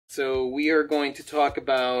So we are going to talk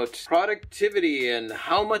about productivity and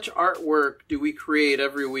how much artwork do we create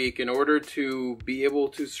every week in order to be able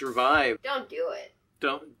to survive. Don't do it.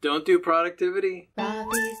 Don't do productivity?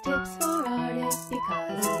 Rafi's tips for artists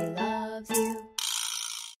because he loves you.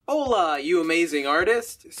 Hola, you amazing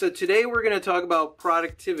artist. So today we're going to talk about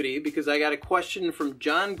productivity because I got a question from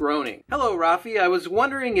John Groening. Hello, Rafi. I was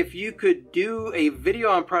wondering if you could do a video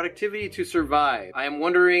on productivity to survive. I am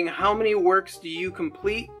wondering how many works do you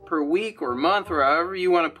complete per week or month or however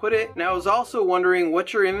you want to put it. And I was also wondering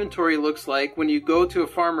what your inventory looks like when you go to a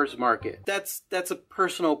farmer's market. That's a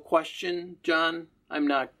personal question, John. I'm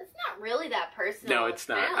not... It's not really that personal. No, it's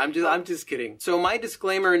not. I'm just kidding. So my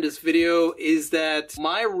disclaimer in this video is that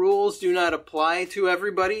my rules do not apply to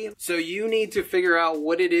everybody. So you need to figure out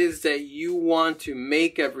what it is that you want to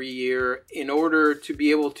make every year in order to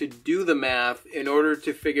be able to do the math, in order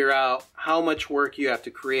to figure out how much work you have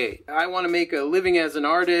to create. I want to make a living as an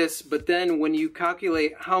artist, but then when you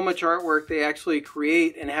calculate how much artwork they actually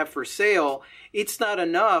create and have for sale, it's not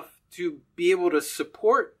enough to be able to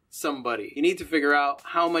support somebody. You need to figure out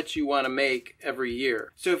how much you want to make every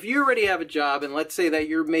year. So if you already have a job and let's say that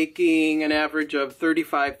you're making an average of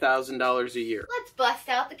 $35,000 a year. Let's bust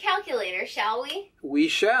out the calculator, shall we? We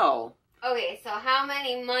shall. Okay, so how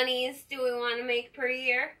many monies do we want to make per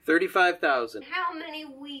year? 35,000. How many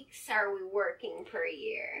weeks are we working per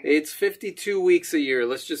year? It's 52 weeks a year.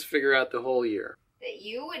 Let's just figure out the whole year. That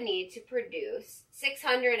you would need to produce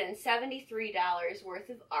 $673 worth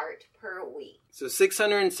of art per week. So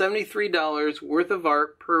 $673 worth of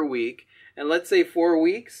art per week. And let's say 4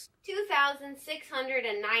 weeks.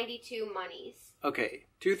 2,692 monies. Okay,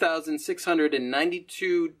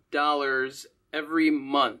 $2,692 every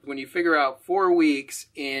month. When you figure out 4 weeks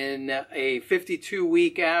in a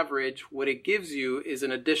 52-week average, what it gives you is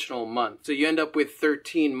an additional month. So you end up with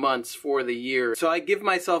 13 months for the year. So I give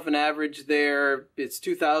myself an average there. It's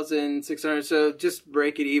 2,600. So just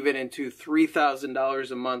break it even into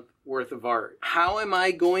 $3,000 a month worth of art. How am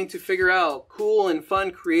I going to figure out cool and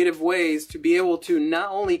fun creative ways to be able to not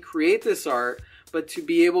only create this art, but to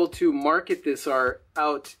be able to market this art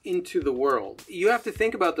out into the world? You have to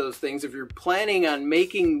think about those things if you're planning on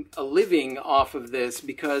making a living off of this,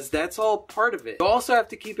 because that's all part of it. You also have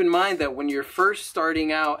to keep in mind that when you're first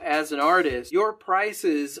starting out as an artist, your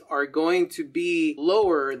prices are going to be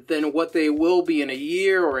lower than what they will be in a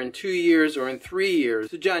year or in 2 years or in 3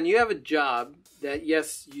 years. So John, you have a job that,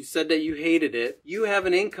 yes, you said that you hated it. You have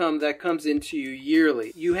an income that comes into you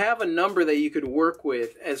yearly. You have a number that you could work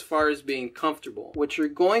with as far as being comfortable. What you're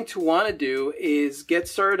going to want to do is get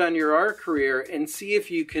started on your art career and see if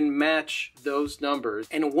you can match those numbers.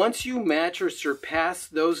 And once you match or surpass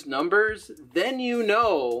those numbers, then you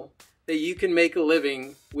know that you can make a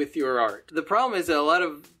living with your art. The problem is that a lot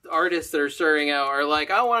of artists that are starting out are like,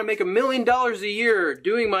 I want to make $1 million a year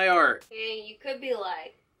doing my art. And you could be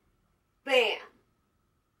like, bam,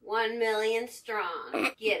 1 million strong.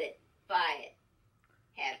 Get it, buy it,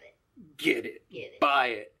 have it. Get it, buy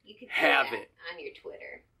it, You could have it on your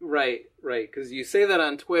Twitter. Right, because you say that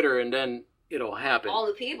on Twitter and then it'll happen. All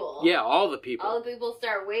the people. Yeah, all the people. All the people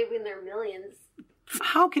start waving their millions.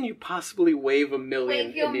 How can you possibly wave $1 million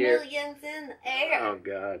Wave your in the air? millions in the air. Oh,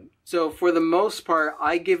 God. So for the most part,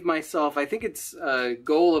 I give myself, I think it's a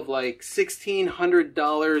goal of like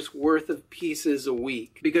 $1,600 worth of pieces a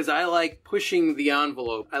week, because I like pushing the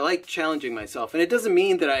envelope. I like challenging myself. And it doesn't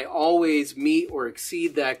mean that I always meet or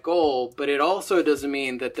exceed that goal, but it also doesn't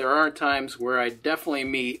mean that there aren't times where I definitely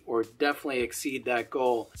meet or definitely exceed that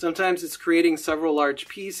goal. Sometimes it's creating several large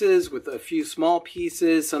pieces with a few small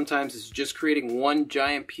pieces. Sometimes it's just creating one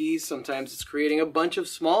giant piece. Sometimes it's creating a bunch of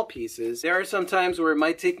small pieces. There are some times where it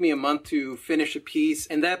might take me a month to finish a piece,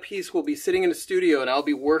 and that piece will be sitting in the studio and I'll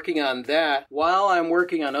be working on that while I'm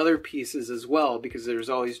working on other pieces as well, because there's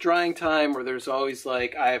always drying time, or there's always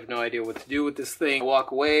like, I have no idea what to do with this thing. I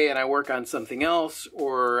walk away and I work on something else,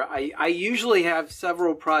 or I usually have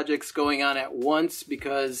several projects going on at once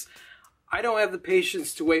because I don't have the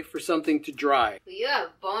patience to wait for something to dry. But you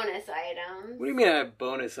have bonus items. What do you mean I have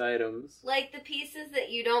bonus items? Like the pieces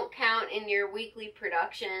that you don't count in your weekly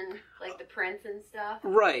production, like the prints and stuff.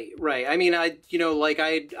 Right. I mean, I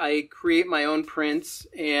create my own prints,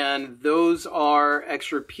 and those are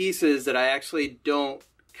extra pieces that I actually don't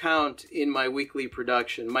count in my weekly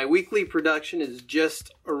production. My weekly production is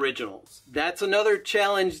just originals. That's another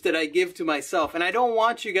challenge that I give to myself, and I don't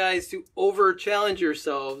want you guys to over-challenge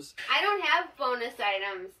yourselves. I don't have bonus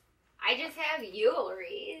items. I just have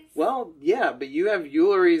jewelries. Well, yeah, but you have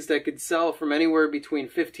jewelries that could sell from anywhere between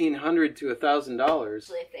 $1,500 to $1,000.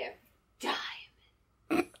 Especially if they have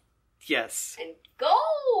diamonds. Yes. And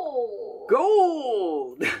gold.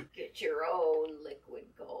 Gold! get your own liquid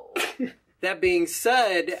gold. That being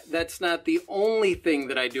said, that's not the only thing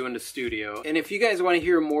that I do in the studio. And if you guys want to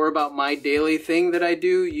hear more about my daily thing that I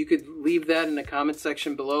do, you could leave that in the comment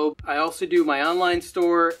section below. I also do my online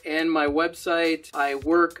store and my website. I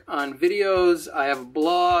work on videos, I have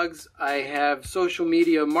blogs, I have social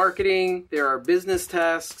media marketing, there are business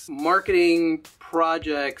tasks, marketing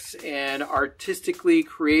projects, and artistically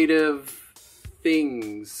creative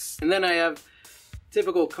things. And then I have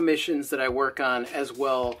typical commissions that I work on as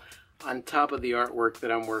well, on top of the artwork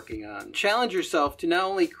that I'm working on. Challenge yourself to not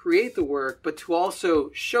only create the work, but to also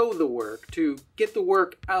show the work, to get the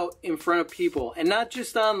work out in front of people, and not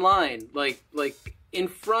just online, like in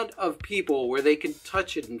front of people where they can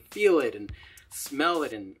touch it and feel it and smell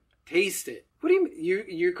it and taste it. What do you mean?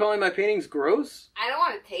 You're calling my paintings gross? I don't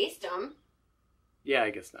want to taste them. Yeah, I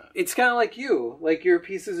guess not. It's kind of like you. Like your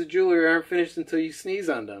pieces of jewelry aren't finished until you sneeze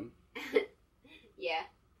on them. Yeah.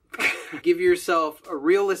 Give yourself a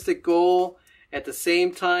realistic goal. At the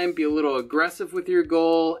same time, be a little aggressive with your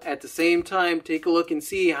goal. At the same time, take a look and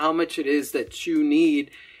see how much it is that you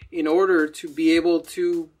need in order to be able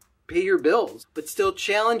to pay your bills. But still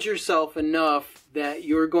challenge yourself enough that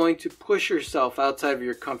you're going to push yourself outside of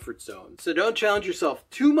your comfort zone. So don't challenge yourself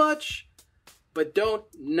too much, but don't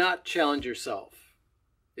not challenge yourself,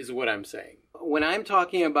 is what I'm saying. When I'm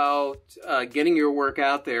talking about getting your work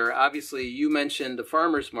out there, obviously you mentioned the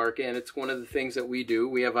farmer's market, and it's one of the things that we do.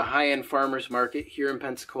 We have a high-end farmer's market here in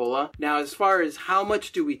Pensacola. Now, as far as how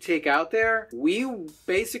much do we take out there, we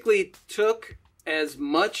basically took as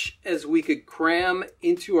much as we could cram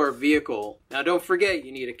into our vehicle. Now, don't forget,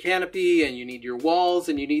 you need a canopy, and you need your walls,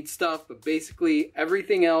 and you need stuff, but basically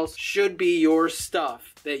everything else should be your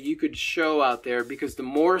stuff that you could show out there, because the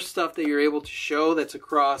more stuff that you're able to show that's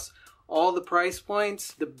across all the price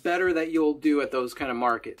points, the better that you'll do at those kind of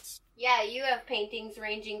markets. Yeah, you have paintings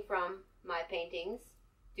ranging from my paintings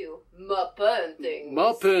to my paintings.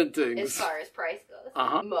 My paintings. As far as price goes.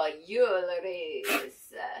 Uh-huh. My jewelries.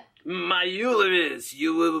 My jewelries.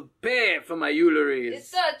 You will pay for my jewelries. It's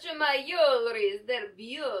such a my jewelries. They're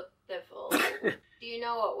beautiful. Do you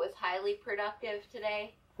know what was highly productive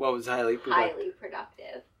today? What was highly productive? Highly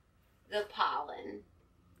productive. The pollen.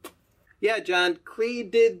 Yeah, John,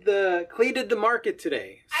 Klee did the market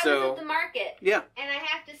today. I was at the market. Yeah. And I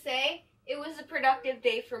have to say, it was a productive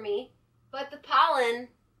day for me. But the pollen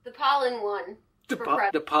won.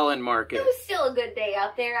 The pollen market. It was still a good day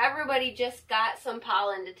out there. Everybody just got some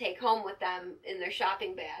pollen to take home with them in their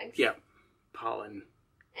shopping bags. Yeah, pollen.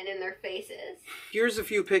 And in their faces. Here's a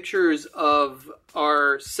few pictures of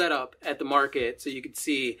our setup at the market so you can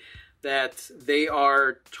see that they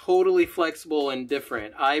are totally flexible and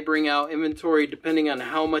different. I bring out inventory depending on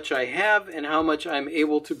how much I have and how much I'm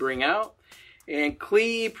able to bring out. And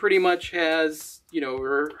Klee pretty much has, you know,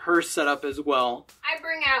 her setup as well. I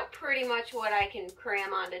bring out pretty much what I can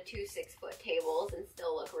cram onto 2 6-foot tables and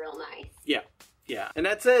still look real nice. Yeah. Yeah. And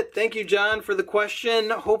that's it. Thank you, John, for the question.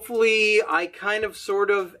 Hopefully I kind of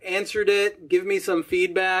sort of answered it. Give me some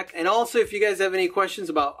feedback. And also, if you guys have any questions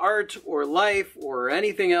about art or life or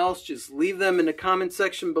anything else, just leave them in the comment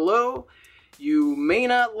section below. You may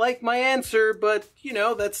not like my answer, but, you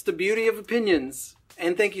know, that's the beauty of opinions.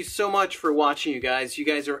 And thank you so much for watching, you guys. You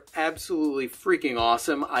guys are absolutely freaking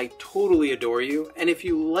awesome. I totally adore you. And if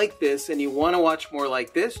you like this and you want to watch more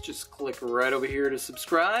like this, just click right over here to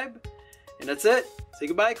subscribe. And that's it. Say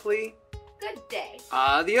goodbye, Klee. Good day.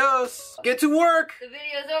 Adios. Get to work. The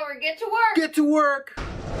video's over. Get to work. Get to work.